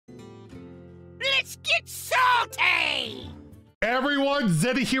Let's get salty! Everyone,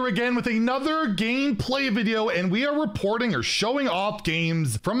 Zeddy here again with another gameplay video, and we are reporting or showing off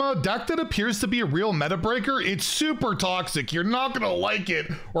games from a deck that appears to be a real meta breaker. It's super toxic. You're not gonna like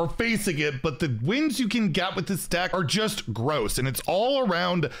it or facing it, but the wins you can get with this deck are just gross, and it's all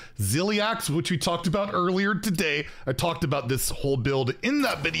around Zilliax, which we talked about earlier today. I talked about this whole build in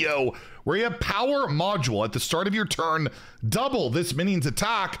that video, where you have power module at the start of your turn, double this minion's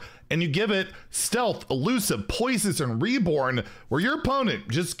attack, and you give it stealth, elusive, poisonous, and reborn, where your opponent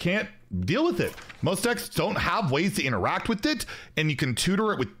just can't deal with it. Most decks don't have ways to interact with it, and you can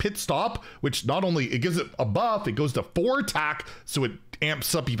tutor it with pit stop, which not only it gives it a buff, it goes to 4 attack, so it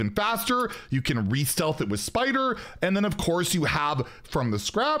amps up even faster. You can re-stealth it with spider, and then of course you have from the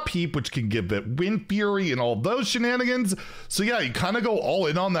scrap heap, which can give it wind fury and all those shenanigans. So yeah, you kind of go all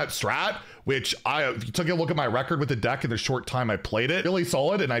in on that strat, which if you took a look at my record with the deck in the short time I played it, really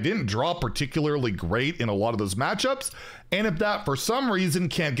solid, and I didn't draw particularly great in a lot of those matchups. And if that for some reason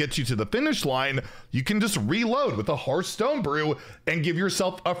can't get you to the finish line, you can just reload with a Harth Stonebrew and give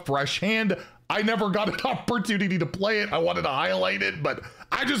yourself a fresh hand. I never got an opportunity to play it. I wanted to highlight it, but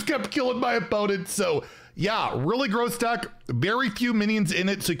I just kept killing my opponent. So yeah, really gross deck, very few minions in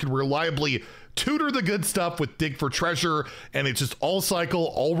it, so you can reliably tutor the good stuff with dig for treasure, and it's just all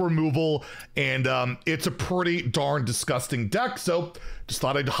cycle, all removal, and it's a pretty darn disgusting deck. So just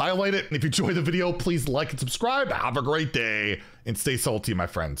thought I'd highlight it, and if you enjoyed the video, please like and subscribe. Have a great day and stay salty, my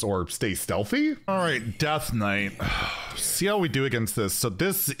friends, or stay stealthy. All right, Death Knight. See how we do against this. So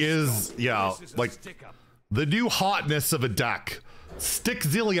this is, yeah, like the new hotness of a deck. Stick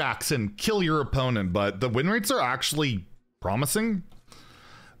Zilliax and kill your opponent, but the win rates are actually promising.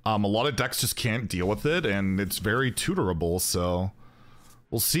 A lot of decks just can't deal with it, and it's very tutorable, so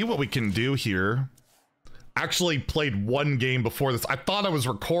we'll see what we can do here. Actually played one game before this. I thought I was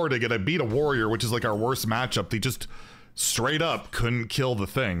recording and I beat a warrior, which is like our worst matchup. They just straight up couldn't kill the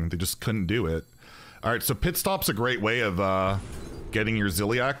thing. They just couldn't do it. All right, so pit stop's a great way of getting your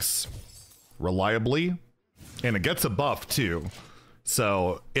Zilliax reliably, and it gets a buff too.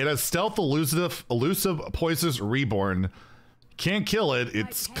 So it has stealth, elusive, poisonous, reborn. Can't kill it,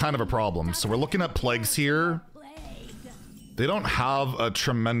 it's kind of a problem. So we're looking at plagues here. They don't have a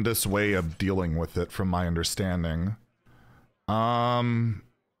tremendous way of dealing with it from my understanding. I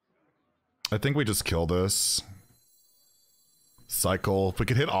think we just kill this. Cycle. If we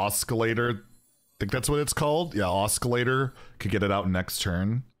could hit Oscillator, I think that's what it's called. Yeah, Oscillator. Could get it out next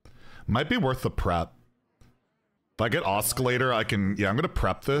turn. Might be worth the prep. If I get Oscillator, I can, yeah, I'm gonna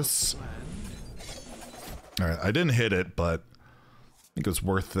prep this. All right, I didn't hit it, but I think it's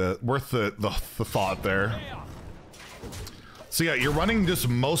worth the thought there. So yeah, you're running just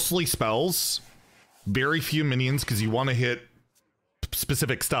mostly spells, very few minions because you want to hit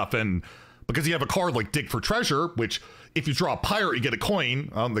specific stuff, and because you have a card like Dig for Treasure, which if you draw a pirate, you get a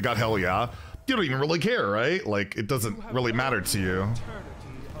coin. They got hell yeah. You don't even really care, right? Like it doesn't really matter to you.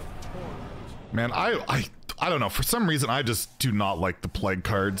 Man, I don't know. For some reason, I just do not like the plague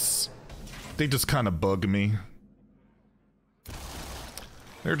cards. They just kind of bug me.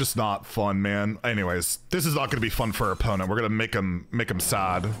 They're just not fun, man. Anyways, this is not going to be fun for our opponent. We're going to make him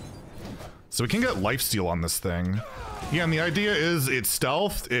sad. So we can get lifesteal on this thing. Yeah, and the idea is it's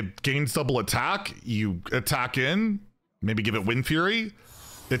stealth. It gains double attack. You attack in, maybe give it Wind Fury.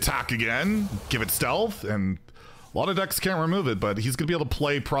 Attack again, give it stealth. And a lot of decks can't remove it, but he's going to be able to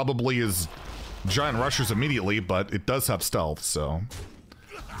play probably his Giant Rushers immediately, but it does have stealth, so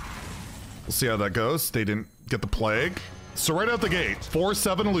we'll see how that goes. They didn't get the plague. So right out the gate,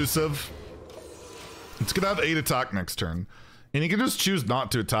 4/7 elusive. It's gonna have 8 attack next turn. And you can just choose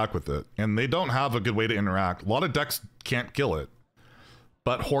not to attack with it. And they don't have a good way to interact. A lot of decks can't kill it.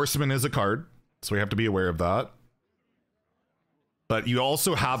 But Horseman is a card, so we have to be aware of that. But you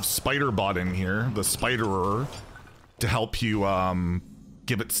also have Spiderbot in here, the Spiderer, to help you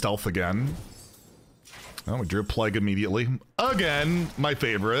give it stealth again. Oh, we drew a plague immediately. Again, my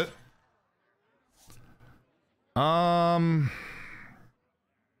favorite. I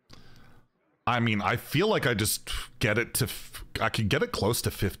mean, I feel like I just get it to, I could get it close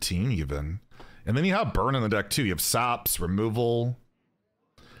to 15 even. And then you have burn in the deck too. You have saps, removal.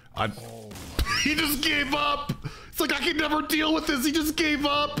 He just gave up. It's like, I can never deal with this. He just gave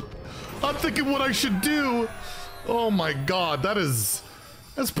up. I'm thinking what I should do. Oh my God, that's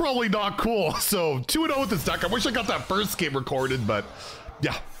probably not cool. So 2-0 with this deck. I wish I got that first game recorded, but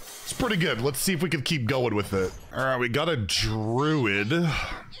yeah. It's pretty good. Let's see if we can keep going with it. All right, we got a druid.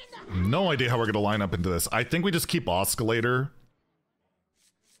 No idea how we're gonna line up into this. I think we just keep Oscillator.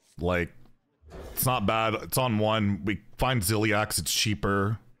 Like, it's not bad. It's on 1. We find Zilliax, it's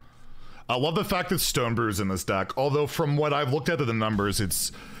cheaper. I love the fact that Stonebrew's in this deck, although from what I've looked at the numbers,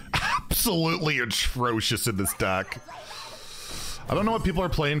 it's absolutely atrocious in this deck. I don't know what people are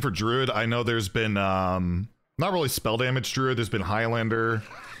playing for Druid. I know there's been, not really spell damage Druid, there's been Highlander,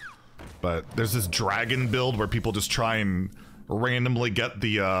 but there's this dragon build where people just try and randomly get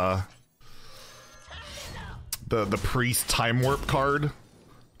the priest time warp card,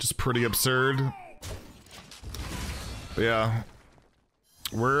 which is pretty absurd. But yeah.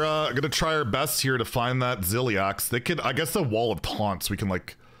 We're gonna try our best here to find that Zilliax. They could, I guess the wall of taunts we can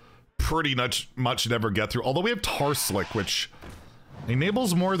like pretty much never get through. Although we have Tarslick, which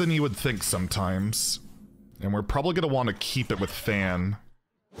enables more than you would think sometimes. And we're probably gonna want to keep it with Fan.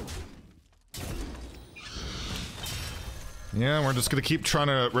 Yeah, we're just gonna keep trying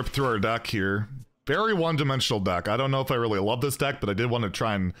to rip through our deck here. Very one-dimensional deck. I don't know if I really love this deck, but I did want to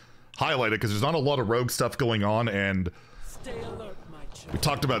try and highlight it because there's not a lot of rogue stuff going on, and we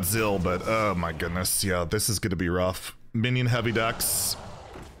talked about Zill, but oh my goodness, yeah, this is gonna be rough. Minion heavy decks.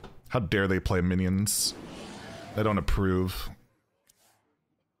 How dare they play minions? I don't approve.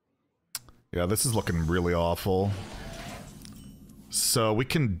 Yeah, this is looking really awful. So we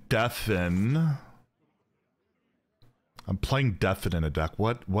can Deafen. I'm playing Deafen in a deck.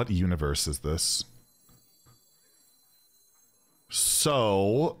 What universe is this?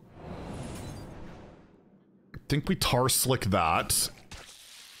 So I think we Tarslick that.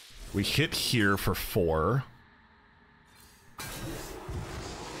 We hit here for 4.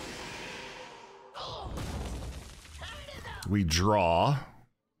 We draw.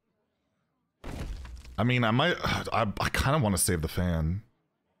 I mean, I kind of want to save the Fan.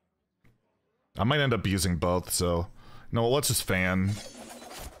 I might end up using both, so no, let's just Fan.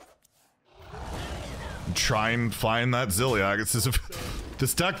 Try and find that Zilliax.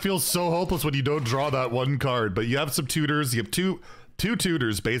 This deck feels so hopeless when you don't draw that one card, but you have some tutors. You have two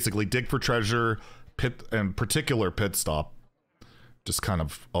tutors, basically. Dig for treasure, pit, and particular pit stop. Just kind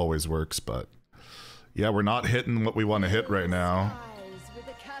of always works, but yeah, we're not hitting what we want to hit right now.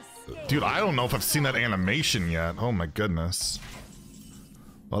 Dude, I don't know if I've seen that animation yet. Oh my goodness.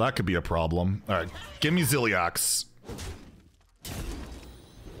 Well, that could be a problem. All right, give me Zilliax.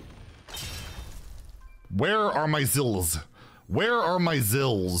 Where are my Zills? Where are my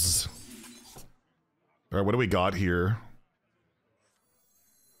Zills? All right, what do we got here?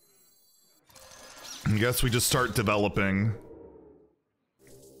 I guess we just start developing.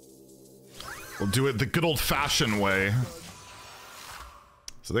 We'll do it the good old-fashioned way.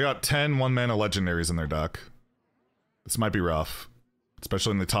 So they got 10 one-mana legendaries in their deck. This might be rough.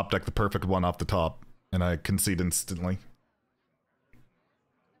 Especially in the top deck, the perfect one off the top. And I concede instantly.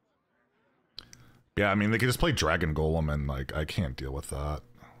 Yeah, I mean, they could just play Dragon Golem and, like, I can't deal with that.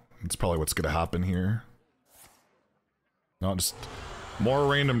 That's probably what's gonna happen here. No, just more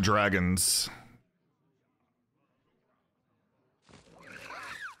random dragons.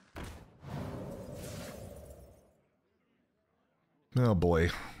 Oh boy.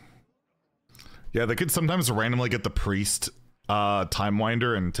 Yeah, they could sometimes randomly get the Priest Time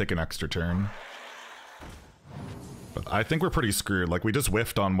Winder and take an extra turn. But I think we're pretty screwed. Like, we just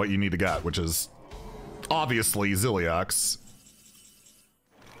whiffed on what you need to get, which is obviously Zilliax.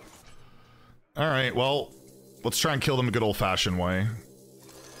 Alright, well, let's try and kill them a good old-fashioned way.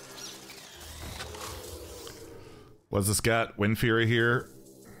 What does this get? Wind Fury here.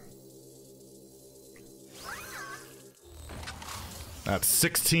 That's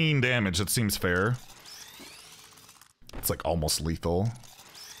 16 damage, that seems fair. It's like almost lethal.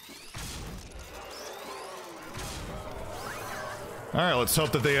 Alright, let's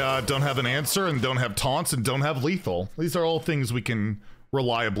hope that they don't have an answer and don't have taunts and don't have lethal. These are all things we can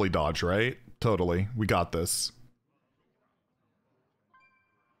reliably dodge, right? Totally. We got this.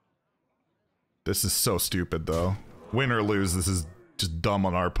 This is so stupid, though. Win or lose, this is just dumb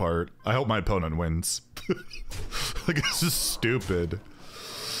on our part. I hope my opponent wins. Like, this is stupid.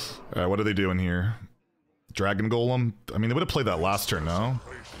 Alright, what are they doing here? Dragon Golem? I mean, they would have played that last turn, no?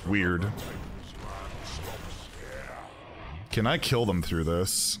 Weird. Can I kill them through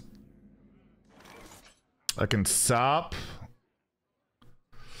this? I can sap.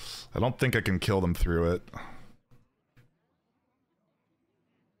 I don't think I can kill them through it.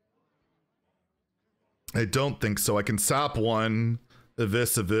 I don't think so. I can sap one.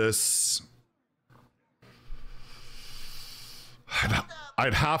 Avis.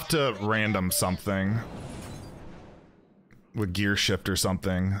 I'd have to random something. With gear shift or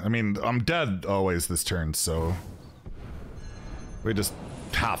something. I mean, I'm dead always this turn, so we just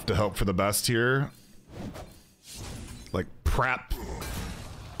have to hope for the best here. Like, prep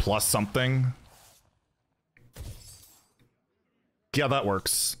plus something. Yeah, that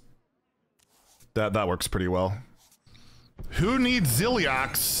works. That works pretty well. Who needs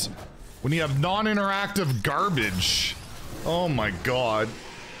Zilliax when you have non-interactive garbage? Oh my god.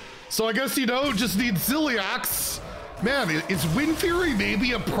 So I guess you don't just need Zilliax. Man, is Wind Fury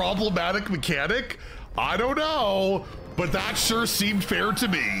maybe a problematic mechanic? I don't know, but that sure seemed fair to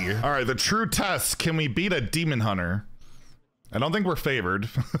me. All right, the true test. Can we beat a Demon Hunter? I don't think we're favored.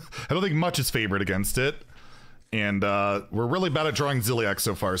 I don't think much is favored against it. And we're really bad at drawing Zilliax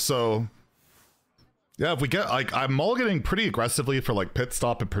so far, so... Yeah, if we get, like, I'm mulliganing pretty aggressively for, like, Pit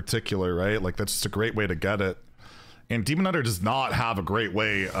Stop in particular, right? Like, that's just a great way to get it. And Demon Hunter does not have a great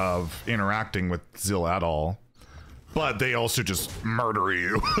way of interacting with Zil at all. But they also just murder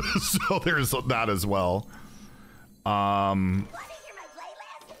you. So there's that as well. Yeah,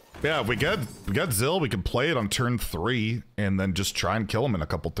 if we get Zil, we can play it on turn 3 and then just try and kill him in a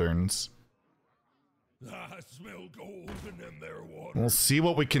couple turns. I smell golden in their water. We'll see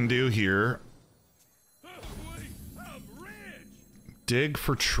what we can do here. Dig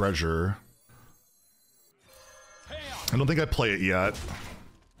for treasure. I don't think I play it yet.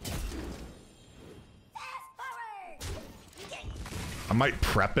 I might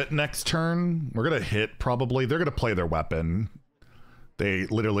prep it next turn. We're gonna hit probably. They're gonna play their weapon. They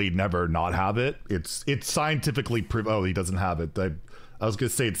literally never not have it. It's scientifically proven. Oh, he doesn't have it. I was gonna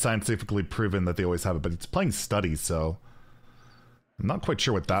say it's scientifically proven that they always have it, but it's playing study, so I'm not quite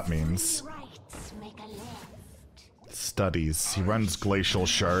sure what that means. Studies. He runs Glacial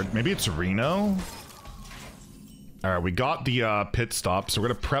Shard. Maybe it's Reno. All right, we got the pit stop, so we're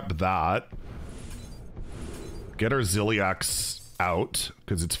gonna prep that. Get our Zilliax out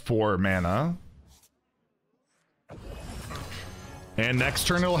because it's 4 mana. And next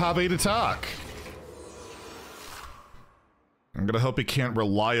turn it'll have 8 attack. I'm gonna hope he can't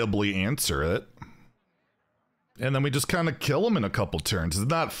reliably answer it. And then we just kind of kill him in a couple turns. Isn't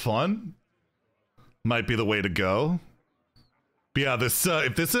that fun? Might be the way to go. But yeah, this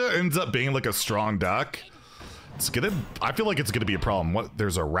if this ends up being like a strong deck, it's gonna. I feel like it's gonna be a problem. What?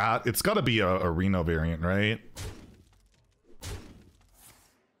 There's a rat. It's got to be a Reno variant, right?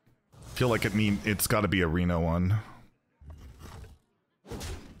 I feel like it's got to be a Reno one.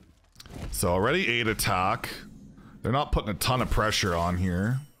 So already 8 attack. They're not putting a ton of pressure on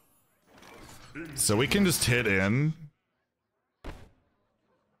here, so we can just hit in.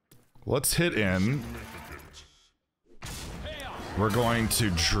 Let's hit in. We're going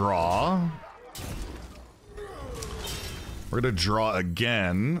to draw. We're going to draw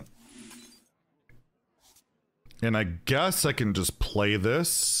again. And I guess I can just play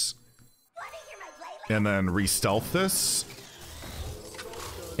this. And then re-stealth this.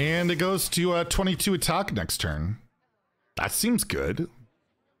 And it goes to 22 attack next turn. That seems good.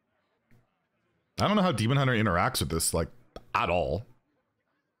 I don't know how Demon Hunter interacts with this, like, at all.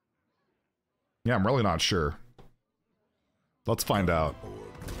 Yeah, I'm really not sure. Let's find out.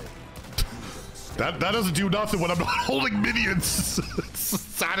 That doesn't do nothing when I'm not holding minions. It's the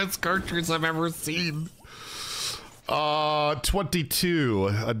saddest cartridge I've ever seen. 22.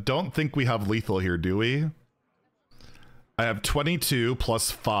 I don't think we have lethal here, do we? I have 22 plus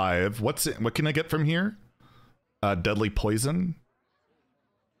 5. What can I get from here? Deadly poison.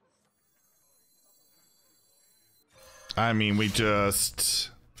 I mean, we just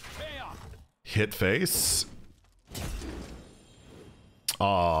hit face.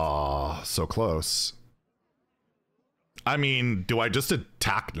 Aw, so close. I mean, do I just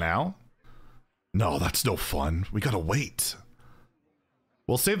attack now? No, that's no fun. We gotta wait.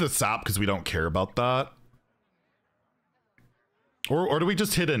 We'll save the sap because we don't care about that. Or do we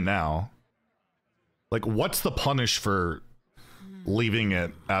just hit in now? Like, what's the punish for leaving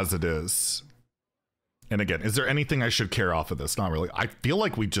it as it is? And again, is there anything I should care off of this? Not really. I feel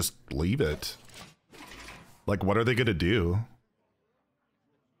like we just leave it. Like, what are they gonna do?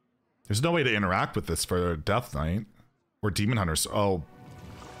 There's no way to interact with this for Death Knight or Demon Hunters. Oh,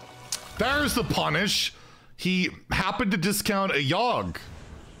 there's the punish. He happened to discount a Yogg.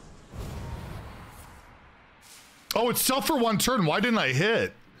 Oh, it's self for 1 turn. Why didn't I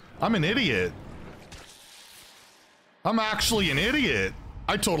hit? I'm an idiot. I'm actually an idiot.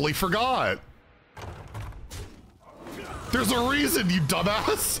 I totally forgot. There's a reason, you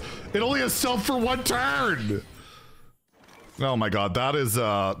dumbass. It only has self for 1 turn. Oh my god, that is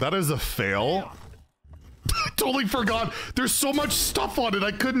a fail. I totally forgot. There's so much stuff on it,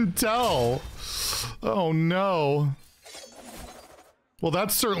 I couldn't tell. Oh no. Well,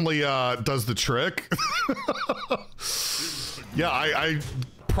 that certainly does the trick. Yeah, I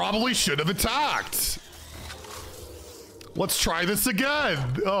probably should have attacked. Let's try this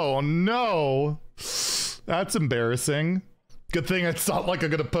again. Oh no. That's embarrassing. Good thing it's not like I'm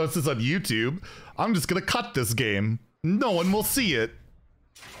gonna post this on YouTube. I'm just gonna cut this game. No one will see it.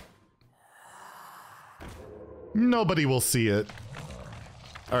 Nobody will see it.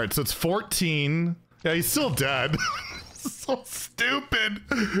 All right, so it's 14. Yeah, he's still dead. So stupid.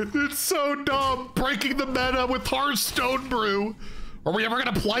 It's so dumb. Breaking the meta with Harth Stonebrew. Are we ever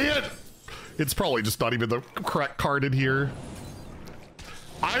gonna play it? It's probably just not even the correct card in here.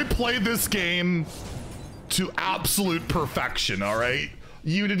 I played this game to absolute perfection, all right?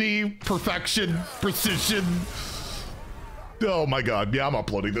 Unity, perfection, precision. Oh my God, yeah, I'm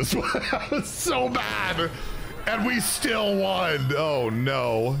uploading this one. It's so bad. And we still won. Oh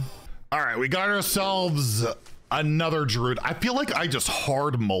no. All right, we got ourselves another Druid. I feel like I just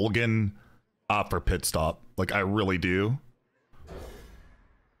hard mulligan for pit stop. Like I really do.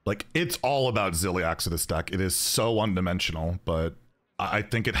 Like it's all about Zilliax in this deck. It is so one-dimensional, but I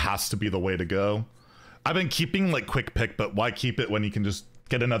think it has to be the way to go. I've been keeping like quick pick, but why keep it when you can just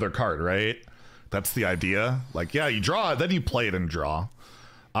get another card, right? That's the idea. Like, yeah, you draw it, then you play it and draw.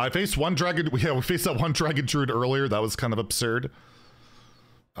 I faced one dragon. Yeah, we faced that one dragon Druid earlier. That was kind of absurd.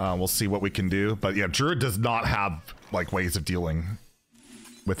 We'll see what we can do. But yeah, Druid does not have like ways of dealing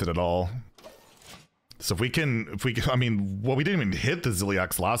with it at all. So I mean, well, we didn't even hit the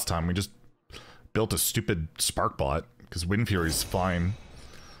Zilliax last time. We just built a stupid Spark Bot because Wind Fury's fine.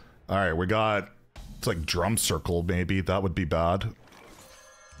 All right, we got, it's like Drum Circle maybe. That would be bad.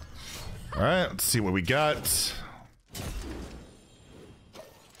 All right, let's see what we got.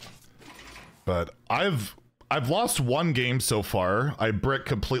 But I've lost one game so far. I brick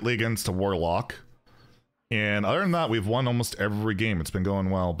completely against a Warlock. And other than that, we've won almost every game. It's been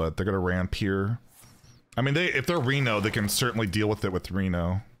going well, but they're gonna ramp here. I mean, if they're Reno, they can certainly deal with it with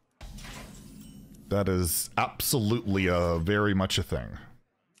Reno. That is absolutely very much a thing.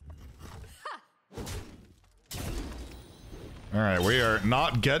 All right, we are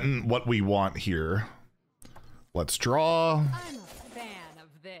not getting what we want here. Let's draw. I'm a fan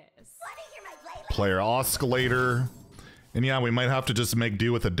of this. Player Oscillator. And yeah, we might have to just make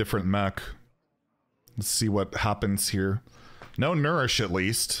do with a different mech. Let's see what happens here. No Nourish at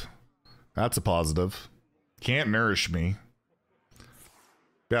least. That's a positive. Can't Nourish me.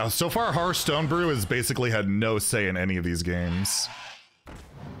 Yeah, so far Harth Stonebrew has basically had no say in any of these games.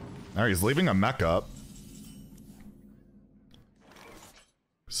 Alright, he's leaving a mech up.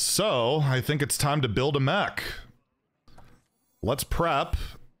 So, I think it's time to build a mech. Let's prep.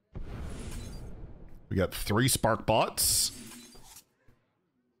 We got 3 Spark Bots.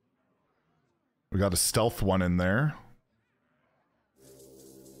 We got a stealth one in there.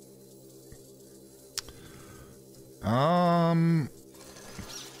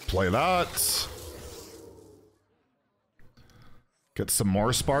 Play that. Get some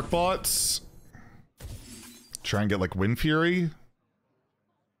more Spark Bots. Try and get like Wind Fury.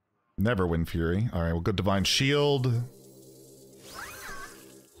 Never Wind Fury. Alright, we'll go Divine Shield.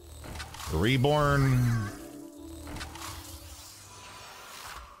 Reborn.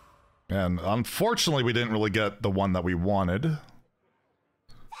 And unfortunately, we didn't really get the one that we wanted.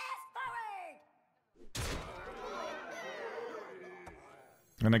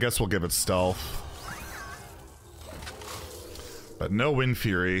 And I guess we'll give it Stealth. But no Wind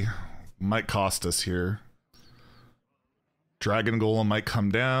Fury. Might cost us here. Dragon Golem might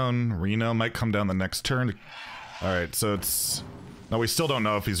come down. Reno might come down the next turn. Alright, so it's... No, we still don't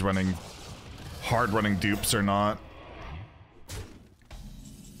know if he's running hard running dupes or not.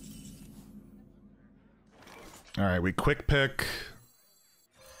 Alright, we quick pick.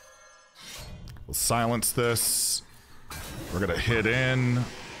 We'll silence this. We're gonna hit in.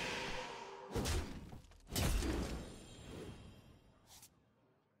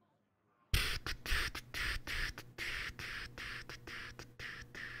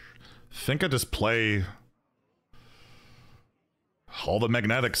 Think I just play all the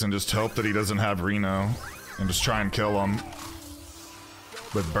magnetics and just hope that he doesn't have Reno and just try and kill him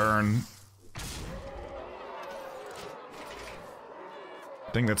with burn.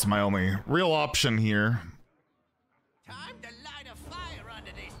 I think that's my only real option here. Time to light a fire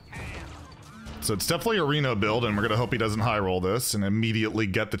under this town. So it's definitely a Reno build, and we're gonna hope he doesn't high roll this and immediately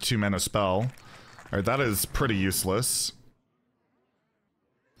get the 2-mana spell. Alright, that is pretty useless.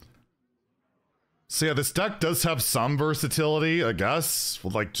 So yeah, this deck does have some versatility, I guess.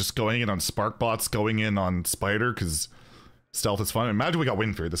 With like just going in on Spark Bots, going in on Spider, because stealth is fun. Imagine we got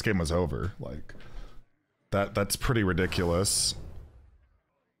Wind Fury, this game was over. Like, that's pretty ridiculous.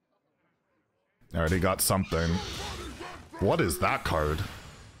 Alright, he got something. What is that card?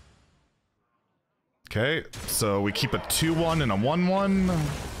 Okay, so we keep a 2-1 and a 1-1.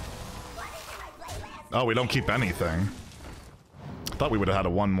 Oh, we don't keep anything. Thought we would have had a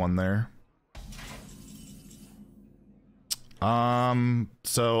 1/1 there.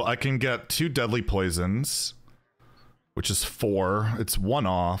 So I can get 2 deadly poisons, which is 4. It's 1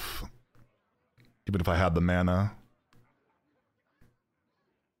 off, even if I had the mana.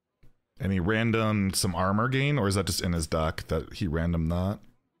 Any random some armor gain, or is that just in his deck that he random that?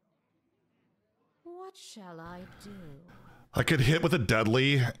 What shall I do? I could hit with a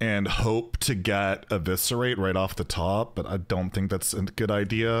deadly and hope to get Eviscerate right off the top, but I don't think that's a good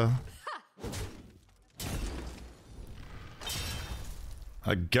idea.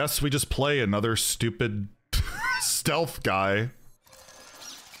 I guess we just play another stupid stealth guy.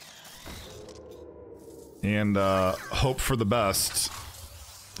 And hope for the best.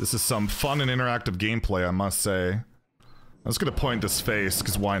 This is some fun and interactive gameplay, I must say. I'm just gonna point this face,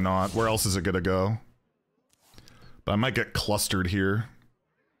 because why not? Where else is it gonna go? But I might get clustered here.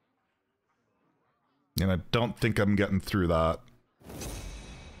 And I don't think I'm getting through that.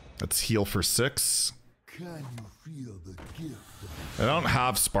 Let's heal for 6. Can you feel the gift? I don't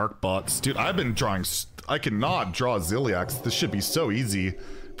have spark bots. Dude, I've been drawing... I cannot draw Zilliax. This should be so easy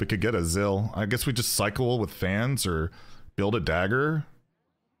if we could get a Zill. I guess we just cycle with fans or build a dagger.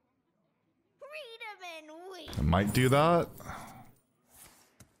 I might do that.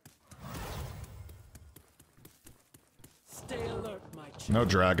 Stay alert, my No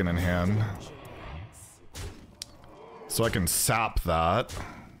dragon in hand. So I can sap that.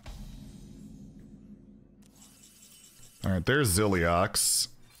 Alright, there's Zilliax.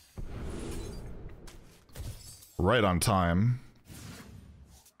 Right on time.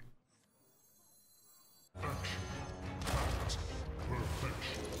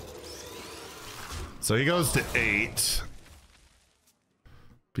 So he goes to 8. If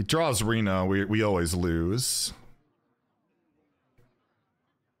he draws Reno, we always lose.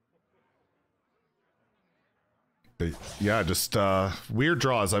 But yeah, just weird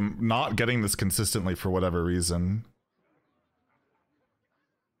draws. I'm not getting this consistently for whatever reason.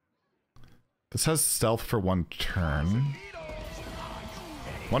 This has stealth for 1 turn.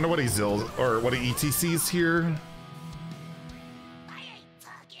 Wonder what he zills or what he ETCs here.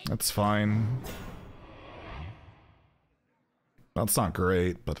 That's fine. That's not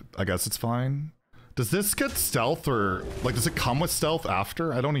great, but I guess it's fine. Does this get stealth or like does it come with stealth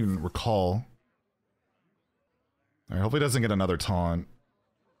after? I don't even recall. Alright, hopefully it doesn't get another taunt.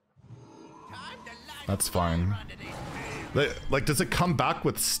 That's fine. Like, does it come back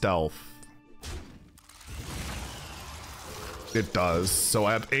with stealth? It does. So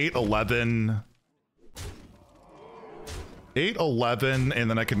I have 8, 11. 8, 11, and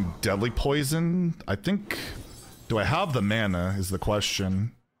then I can deadly poison. I think... Do I have the mana is the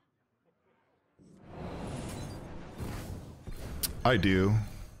question. I do.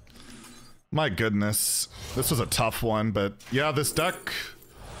 My goodness. This was a tough one, but yeah, this deck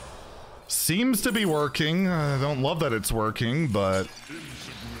seems to be working. I don't love that it's working, but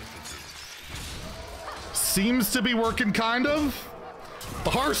seems to be working kind of. The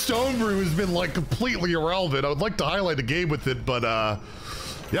Harth Stonebrew has been like completely irrelevant. I would like to highlight a game with it, but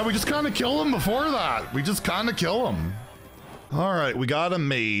yeah, we just kind of kill him before that. We just kind of kill him. All right, we got a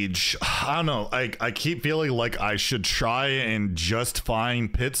mage. I don't know. I keep feeling like I should try and just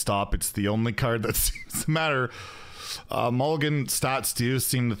find Pit Stop. It's the only card that seems to matter. Mulligan stats do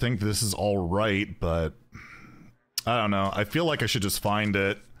seem to think this is all right, but I don't know. I feel like I should just find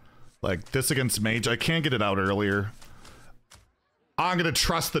it. Like this against mage, I can't get it out earlier. I'm gonna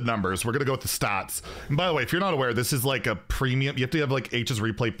trust the numbers. We're gonna go with the stats. And by the way, if you're not aware, this is like a premium. You have to have like H's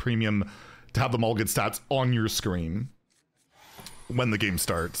Replay Premium to have the Mulligan stats on your screen when the game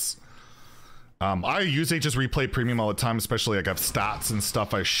starts. I use H's Replay Premium all the time, especially like I have stats and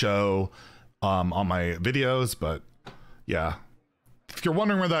stuff I show on my videos, but yeah. If you're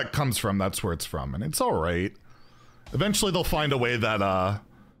wondering where that comes from, that's where it's from, and it's all right. Eventually they'll find a way that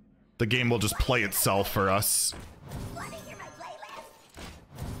the game will just play itself for us.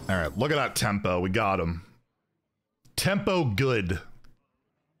 All right, look at that tempo. We got him. Tempo good.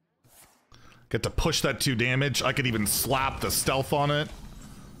 Get to push that 2 damage. I could even slap the stealth on it.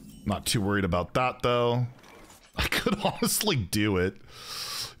 Not too worried about that, though. I could honestly do it.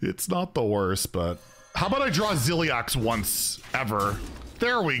 It's not the worst, but... How about I draw Zilliax once, ever?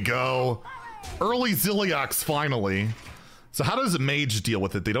 There we go. Early Zilliax, finally. So how does Mage deal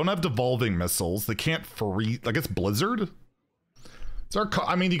with it? They don't have devolving missiles. They can't freeze... I guess Blizzard? It's our...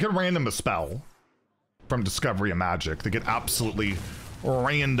 I mean, you could random a spell from Discovery of Magic. They could absolutely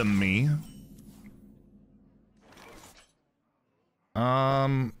random me. I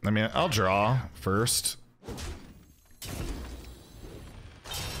mean, I'll draw first.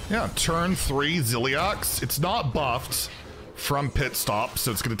 Yeah, turn 3 Zilliax. It's not buffed from pit stop,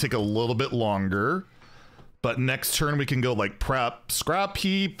 so it's going to take a little bit longer. But next turn we can go like prep, scrap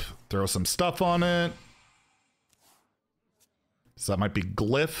heap, throw some stuff on it. So that might be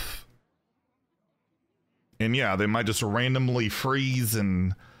glyph. And yeah, they might just randomly freeze,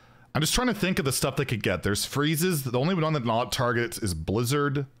 and I'm just trying to think of the stuff they could get. There's freezes. The only one that not targets is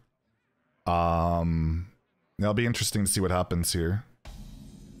blizzard. That'll be interesting to see what happens here.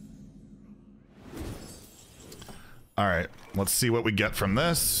 All right, let's see what we get from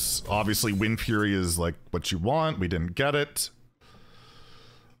this. Obviously, Wind Fury is like what you want. We didn't get it.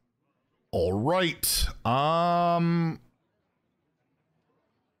 All right.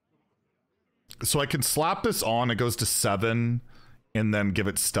 So I can slap this on. It goes to 7, and then give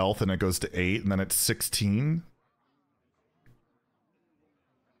it stealth, and it goes to 8, and then it's 16.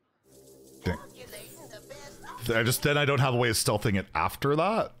 Dang. Then I don't have a way of stealthing it after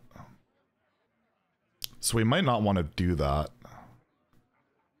that. So we might not want to do that.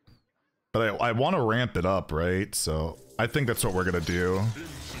 But I want to ramp it up, right? So I think that's what we're going to do.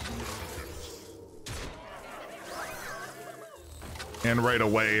 And right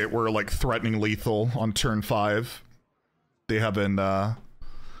away, we're like threatening lethal on turn 5. They haven't,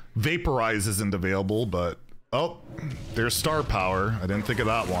 Vaporize isn't available, but, oh, there's star power. I didn't think of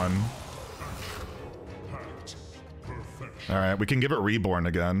that one. All right, we can give it reborn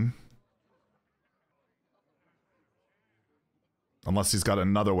again. Unless he's got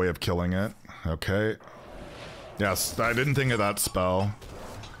another way of killing it. Okay. Yes, I didn't think of that spell.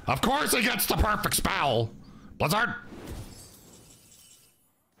 Of course he gets the perfect spell! Blizzard!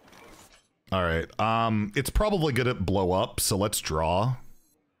 All right, it's probably good at blow up, so let's draw.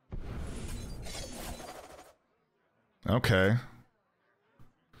 Okay.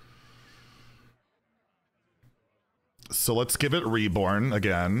 So let's give it reborn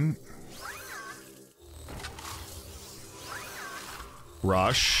again.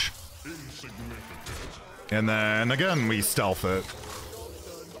 Rush. And then again, we stealth it.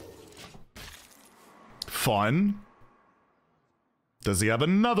 Fun. Does he have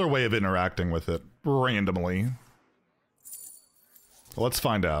another way of interacting with it randomly? Let's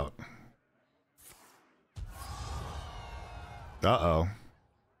find out. Uh-oh.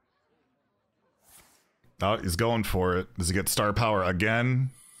 Oh, he's going for it. Does he get star power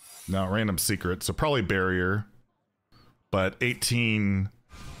again? No, random secret. So probably barrier. But 18...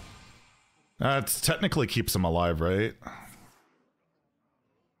 That technically keeps him alive, right?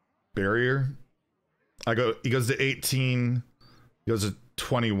 Barrier? He goes to 18... He goes to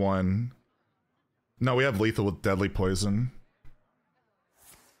 21. No, we have lethal with deadly poison.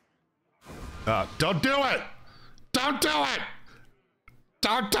 Don't do it! Don't do it!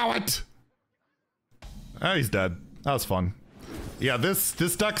 Don't do it! Ah, he's dead. That was fun. Yeah, this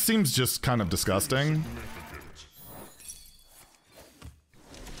deck seems just kind of disgusting.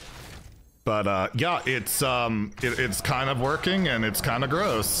 But yeah, it's kind of working, and it's kind of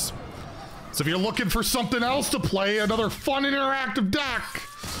gross. So if you're looking for something else to play, another fun interactive deck,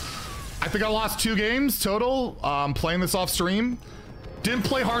 I think I lost 2 games total playing this off stream. Didn't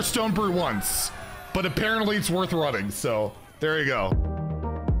play Harth Stonebrew once, but apparently it's worth running. So there you go.